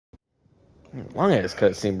Long ass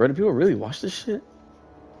cutscene, bro. Do people really watch this shit?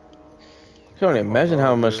 I can't I don't imagine know,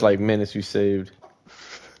 how much dude. like minutes you saved.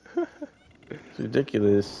 It's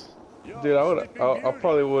ridiculous. Dude, I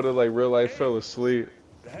probably would have like real life fell asleep.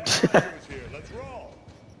 The head honcho is here. Let's roll.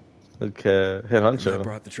 Okay, head That honcho.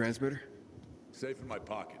 brought the transmitter? Safe in my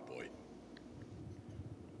pocket, boy.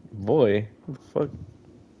 Boy, what the fuck?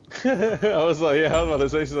 I was like, yeah, I was about to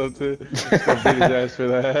say something too. Just gonna beat his ass for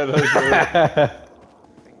that.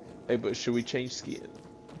 Hey, but should we change skin?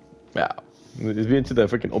 Yeah, let's be into that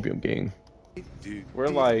freaking opium game. We're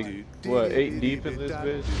like, what, 8 deep in this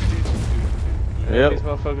bitch? Yep. These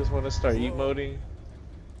motherfuckers want to start emoting.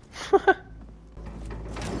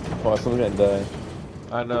 Oh, someone's gonna die.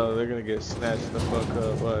 I know, they're gonna get snatched the fuck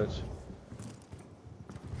up, watch.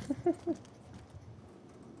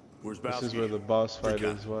 Where's This is Bowski? where the boss fight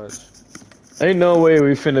is, watch. Ain't no way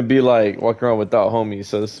we finna be like walking around without homies,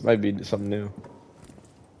 so this might be something new.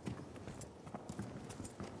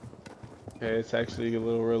 Okay, it's actually a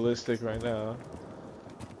little realistic right now.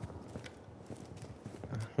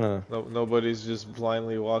 Huh. No, nobody's just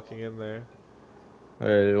blindly walking in there.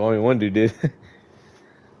 Only one dude did. Look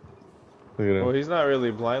at him. Well, he's not really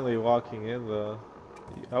blindly walking in though.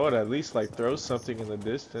 I would at least like throw something in the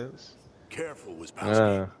distance. Careful,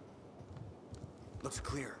 Wisbowski. Looks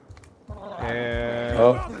clear. And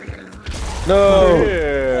Oh. No!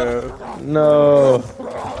 yeah. No!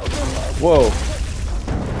 Whoa.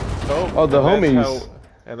 Oh, the and homies.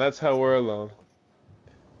 That's how we're alone.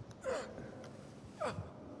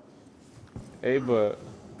 Hey, but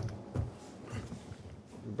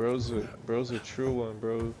bro's a true one,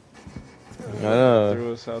 bro. I know.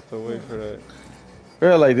 Threw us out the way for that.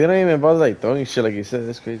 Bro, like, they don't even bother, like, throwing shit like you said.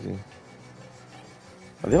 That's crazy.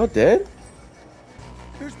 Are they all dead?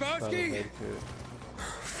 Here's Not a Bowski! med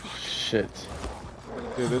Shit. kit.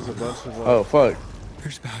 Dude, there's a bunch of them. Oh, fuck.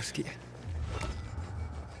 Here's Bowski.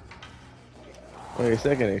 Wait a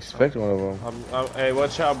second, expect one of them. Hey,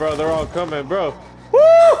 watch out, bro. They're all coming, bro. Woo!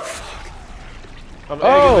 I'm egging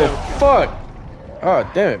Oh, them. fuck!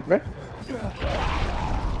 Oh, damn it, bro.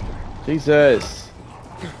 Jesus.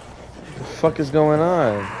 What the fuck is going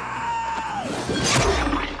on?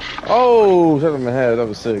 Oh, shut up my head. That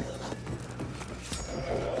was sick.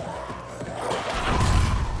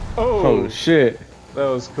 Oh, shit. That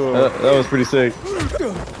was cool. That was pretty sick.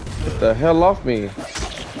 Get the hell off me,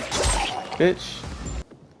 bitch.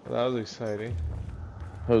 That was exciting.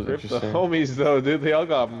 That was Rip the interesting. homies though, dude. They all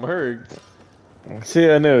got murked. See,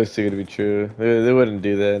 I knew it was too good to be true. They wouldn't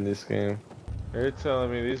do that in this game. They're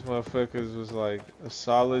telling me these motherfuckers was like a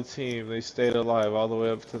solid team. They stayed alive all the way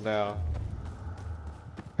up to now.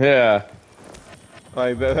 Yeah.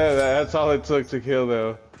 Like that's all it took to kill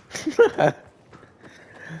them.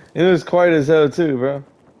 It was quiet as hell too, bro.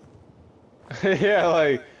 Yeah,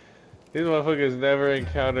 like these motherfuckers never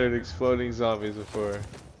encountered exploding zombies before.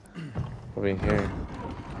 What in here?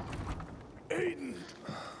 Aiden,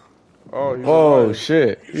 Oh, he's Oh alive.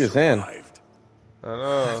 shit! you He his hand. survived. I I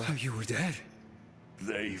know. thought you were dead.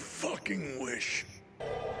 They fucking wish. Look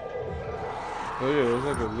at it, there's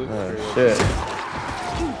like a loot crate. Oh shit!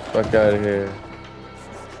 Fuck out of here!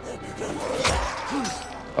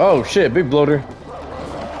 Oh shit! Big bloater.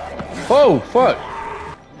 Oh fuck!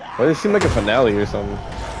 Why does it seem like a finale or something?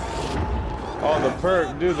 Oh, the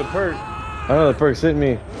perk, dude, the perk. I don't know, the perk's hitting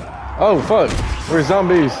me. Oh fuck! We're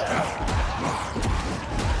zombies.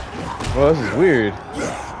 Well, this is weird.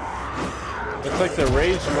 It's like the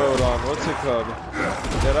rage mode on, what's it called?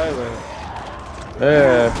 Dead Island.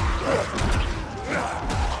 Yeah.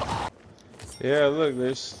 Yeah, look,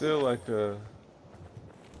 there's still like a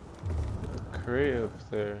crate up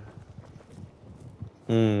there.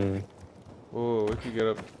 Hmm. Oh, we could get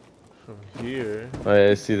up from here. Oh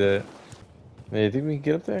yeah, I see that. Hey, you think we can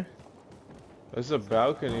get up there? There's a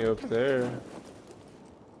balcony up there.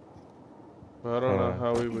 But I don't know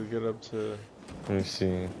how we would get up to... Let me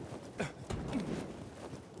see.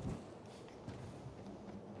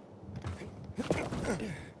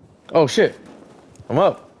 Oh shit! I'm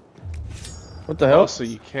up. What the hell? Oh, so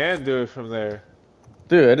you can do it from there.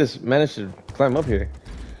 Dude, I just managed to climb up here.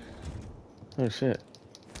 Oh shit.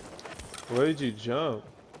 Where did you jump?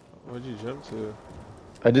 Where'd you jump to?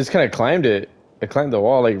 I just kind of climbed it. I climbed the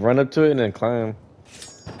wall, like run up to it and then climb.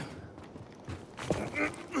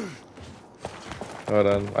 Hold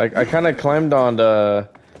on. I kind of climbed on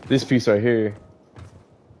this piece right here.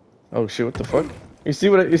 Oh shit! What the fuck? You see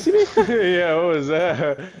what? You see me? Yeah, what was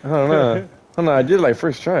that? I don't know. Oh no, I did it like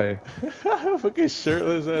first try. Fucking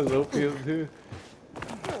shirtless ass opium dude.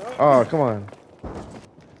 Oh come on.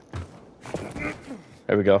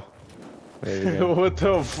 There we go. There we go. What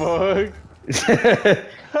the fuck?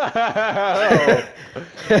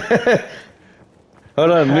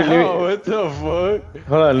 Hold on, Oh, what the fuck?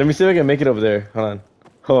 hold on. Let me see if I can make it over there. Hold on.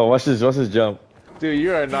 Hold on. Watch this. Watch this jump. Dude,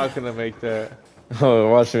 you are not gonna make that. Oh,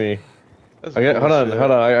 watch me. That's Hold on. bullshit.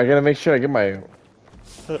 Hold on. I gotta make sure I get my.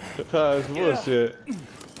 That's bullshit.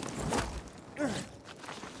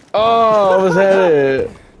 Oh, I was at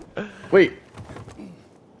it. Wait.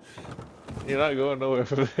 You're not going nowhere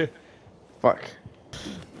from there. Fuck.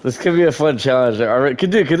 This could be a fun challenge. Alright, cause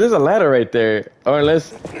there's a ladder right there. Or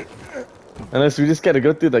unless we just gotta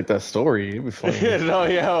go through like that story. It'd be fun. No,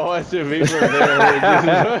 yeah, watch it be from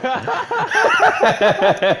there.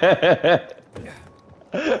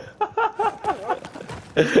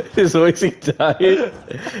 His voice he died.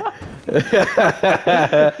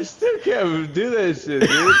 Still can't do that shit,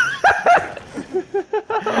 dude.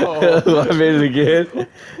 Oh, I made it again.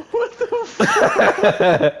 what the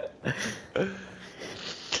fuck?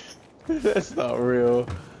 That's not real.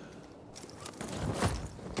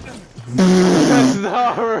 That's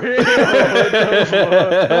not real. What the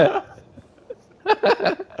fuck?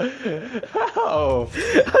 How?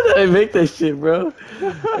 How did I make that shit, bro?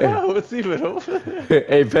 What's even over there?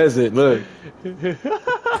 Hey, peasant, look.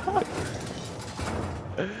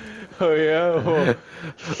 Oh yeah.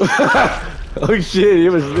 Oh shit, he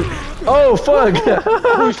was. Oh fuck!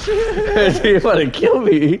 Oh shit! Dude, you want to kill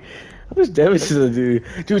me? How much damage did I do?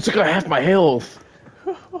 Dude, it took out half my health.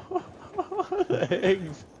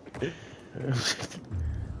 Eggs.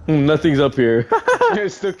 Nothing's up here.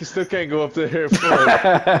 still can't go up there.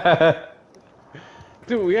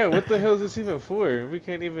 Dude, yeah, what the hell is this even for? We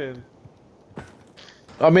can't even.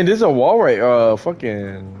 I mean, there's a wall right.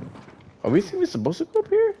 Fucking. Are we supposed to go up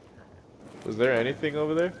here? Was there anything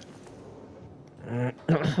over there?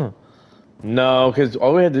 No, because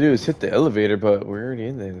all we had to do is hit the elevator, but we're already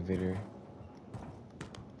in the elevator.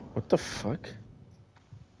 What the fuck?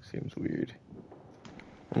 Seems weird.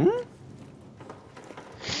 Hmm?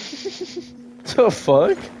 The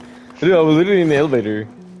fuck? Dude, I was literally in the elevator.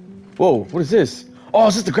 Whoa, what is this? Oh,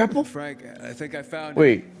 is this the grapple? Frank, I think I found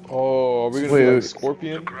Wait. Oh, are we gonna Wait, do like wait.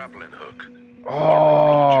 Scorpion? Grappling hook.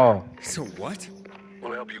 Oh, So what?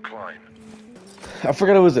 Will help you climb. I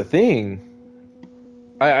forgot it was a thing.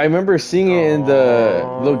 I remember seeing it in the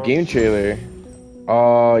little game trailer.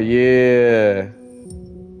 Oh, yeah.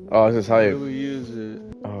 Oh, this is How do hype. we use it?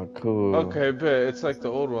 Oh, cool. Okay, bet it's like the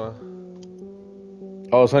old one.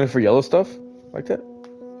 Oh, it's hunting for yellow stuff? Like that?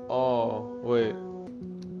 Oh, wait.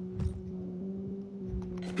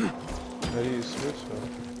 How do you switch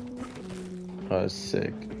them? Oh, that's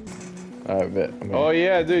sick. I bet. Oh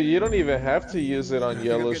yeah, dude, you don't even have to use it on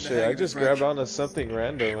yellow getting the shit. hang I of just it, grabbed Frank. onto something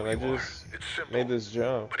random and I just It's simple, made this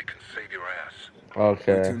jump. but it can save your ass. Where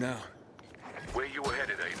Okay. to now? Where you were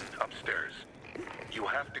headed, Aiden? Upstairs. You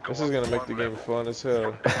have to go. This is gonna make the game fun as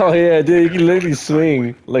hell. Oh, yeah, dude, you can literally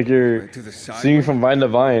swing like you're Right to the side? swinging from vine to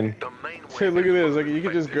vine. The main Hey, look at this. Like you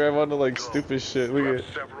can just grab onto like stupid shit. Look at.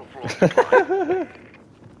 several floors to climb.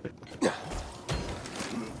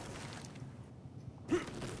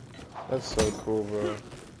 That's so cool, bro.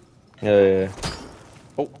 Yeah.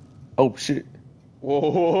 Oh. Oh, shit. Whoa,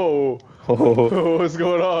 whoa, Oh. whoa. What's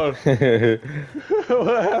going on?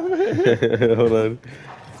 What happened? Hold on.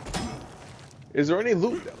 Is there any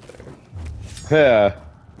loot down there?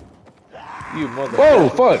 Yeah. You mother. Whoa,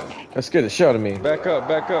 fuck. That scared the shit out of me. Back up,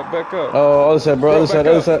 back up, back up. Oh, other side, bro. Bro, Other side,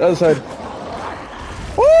 back other up. side, other side.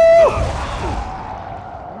 Woo!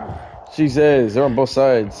 Jesus, they're on both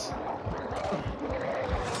sides.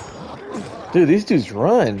 Dude, these dudes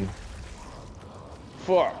run.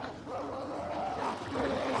 Fuck.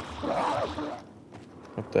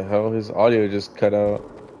 What the hell? His audio just cut out.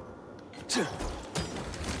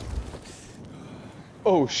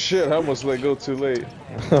 Oh shit, I almost let go too late.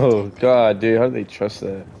 Oh god, dude, how do they trust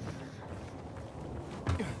that?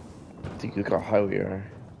 Think look how high we are.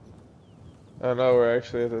 I know we're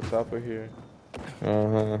actually at the top of here.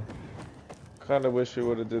 Uh-huh. Kinda wish we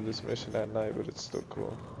would've did this mission at night, but it's still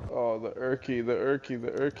cool. Oh, the Urky, the Urky,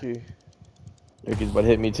 the Urky. Urky's about to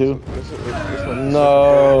hit me too. This like the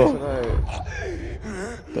No. second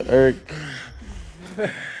tonight. The Urk.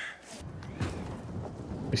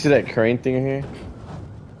 You see that crane thing in here?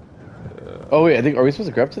 Oh wait, I think, are we supposed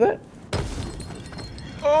to grab to that?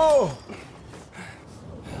 Oh!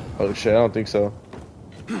 Oh shit, I don't think so.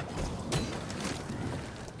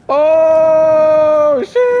 Oh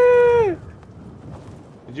shit!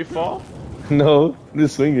 Did you fall? No,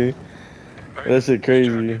 this swinging. That shit crazy.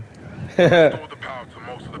 Restore the power to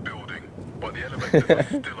most of the building, but the elevators are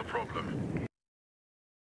still a problem.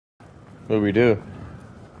 What do we do?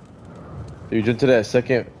 Do you jump to that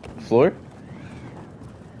second floor?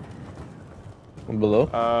 Below?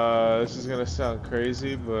 This is gonna sound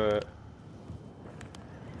crazy, but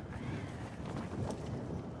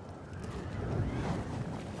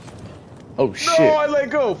Oh shit! no, I let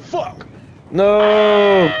go. Fuck. No!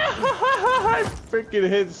 I freaking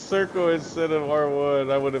hit circle instead of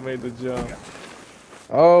R1. I would have made the jump.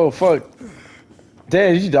 Oh fuck!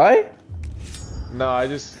 Damn, did you die? No, I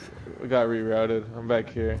just got rerouted. I'm back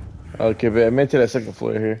here. Okay, but I meant to that second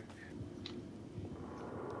floor here.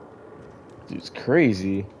 Dude's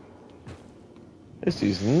crazy. This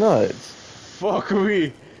dude's nuts. Fuck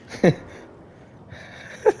me.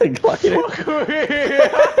 Glider. Fuck me.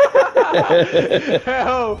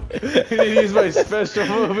 Help. I need to use my special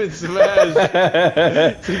movement smash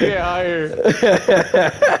to get higher.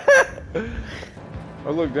 I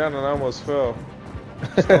looked down and I almost fell.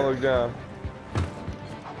 Just don't look down.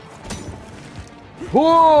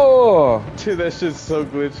 Whoa! Dude, that shit's so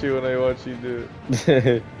glitchy when I watch you do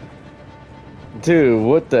it. Dude,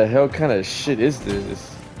 what the hell kind of shit is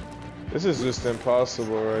this? This is just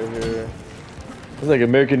impossible right here. It's like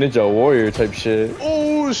American Ninja Warrior type shit.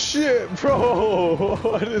 Oh shit, bro!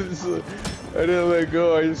 I didn't let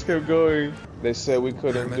go, I just kept going. They said we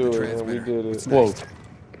couldn't do it, and we did it. Whoa.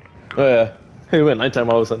 Oh yeah. It went nighttime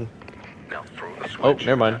all of a sudden. Now throw the switch. Oh,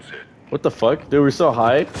 never mind. That's it. What the fuck? Dude, we're so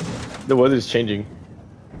high. The weather's changing.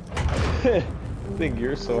 I think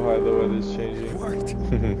you're so high the weather's changing.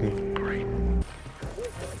 Great.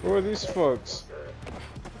 Who are these fucks?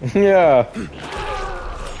 Yeah.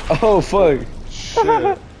 Oh fuck.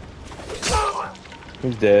 Shit.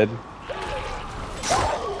 He's dead.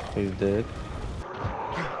 He's dead.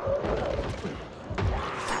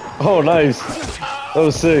 Oh, nice. That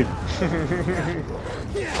was sick.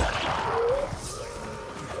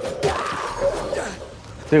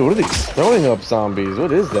 Dude, what are these throwing up zombies?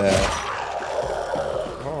 What is that?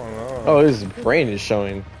 Oh no. Oh, his brain is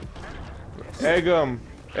showing. Egg him.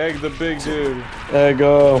 Egg the big dude. There you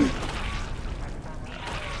go.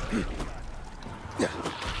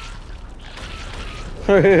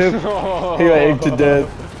 He got egged to death.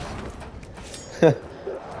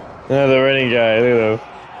 Yeah, the running guy. Look at him.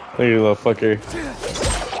 Look at you, little fucker.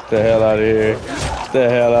 Get the hell out of here. Get the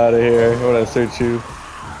hell out of here. I want to search you.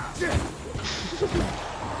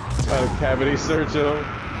 Cavity search him.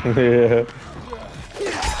 Yeah.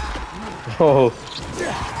 Oh.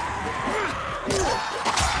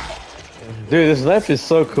 Dude, this knife is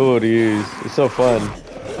so cool to use. It's so fun.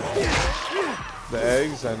 The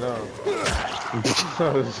eggs, I know.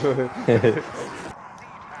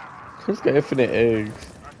 Who's got infinite eggs?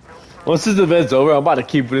 Once this event's over, I'm about to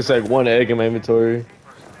keep this like one egg in my inventory.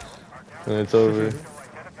 And it's over.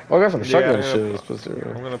 Oh, I got some shotgun shit.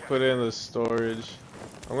 I'm gonna put it in the storage.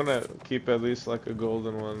 I'm gonna keep at least like a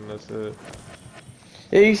golden one, that's it.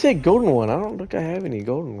 Yeah, you said golden one. I don't think I have any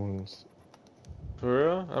golden ones. For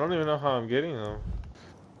real? I don't even know how I'm getting them.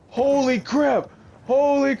 Holy crap!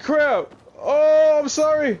 Holy crap! Oh, I'm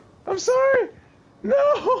sorry! I'm sorry! No!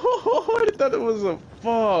 I thought it was a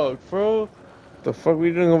fuck, bro. The fuck were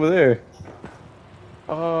you doing over there?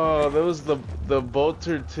 Oh, that was the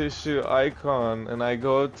bolter tissue icon, and I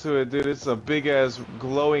go up to it, dude. It's a big ass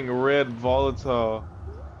glowing red volatile.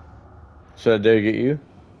 Should I dare get you?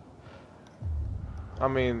 I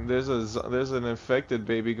mean, there's an infected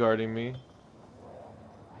baby guarding me.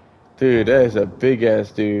 Dude, that is a big ass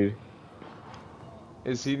dude.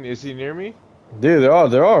 Is he near me? Dude,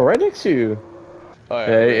 they're all right next to you. Oh,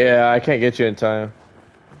 Yeah, I can't get you in time.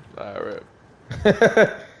 Alright,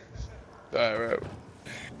 Alright.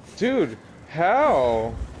 Dude,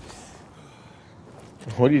 how?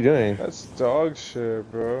 What are you doing? That's dog shit,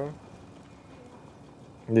 bro.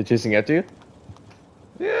 They're chasing after you?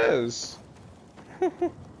 Yes. I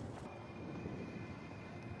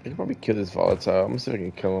can probably kill this volatile. I'm gonna see if I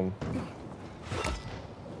can kill him.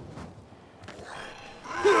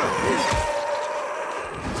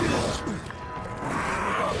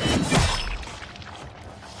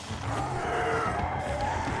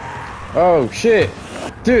 Oh shit!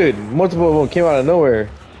 Dude, multiple of them came out of nowhere.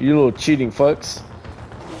 You little cheating fucks.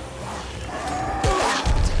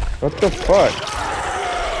 What the fuck?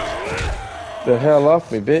 The hell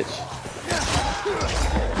off me, bitch.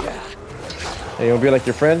 Hey, you wanna be like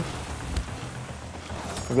your friend?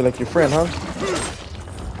 Wanna be like your friend, huh?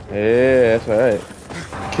 Yeah, that's right.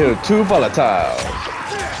 Kill 2 volatiles.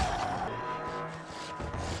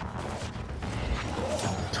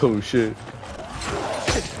 Oh shit.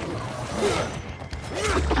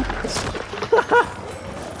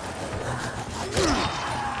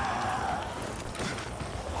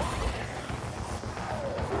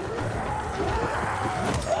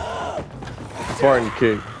 Spartan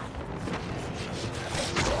kick.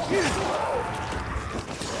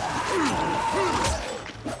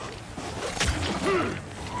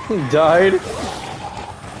 He died.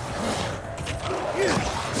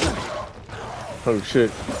 Oh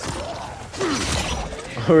shit.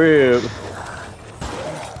 Hurry up.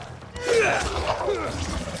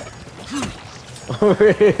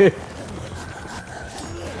 Hurry.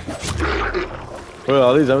 Well,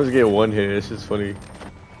 all these I'm just getting one hit. It's just funny.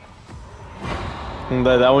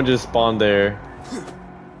 That one just spawned there.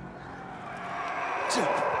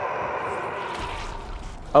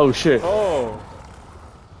 Oh shit. Oh.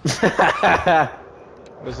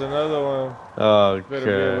 There's another one. Oh, Better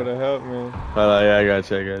be able to help me. Hold on, yeah, I got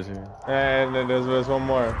you, I got you. And then there's one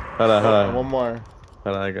more. Hold on. One more.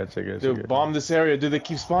 Hold on, I got you, I got you. Dude, bomb this area. Dude, they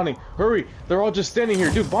keep spawning. Hurry! They're all just standing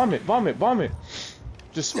here. Dude, bomb it, bomb it, bomb it.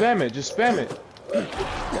 Just spam it, just spam it.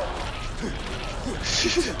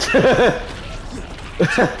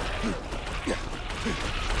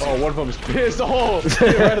 Oh, one of them is pissed. Oh,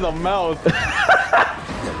 right in the mouth.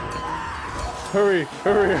 Hurry,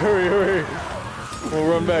 hurry, hurry, hurry. We'll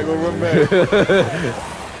run back, we'll run back. Dude,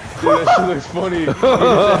 that shit looks funny. He hit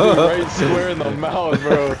that dude right square in the mouth,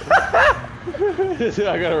 bro.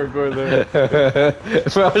 I gotta record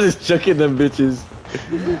that. Bro, I was just chucking them bitches.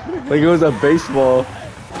 Like it was a baseball.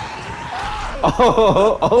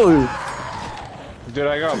 Oh. Dude,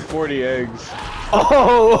 I got 40 eggs.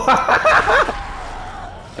 Oh.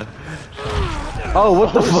 Oh,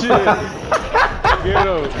 what the fuck? Shit. Get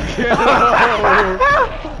him, get him.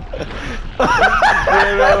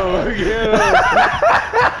 Get him.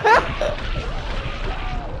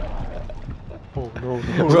 Oh,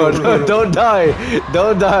 no, Bro, don't die.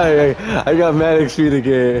 Don't die. I got mad XP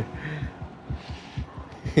again.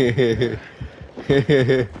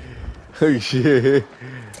 Oh shit.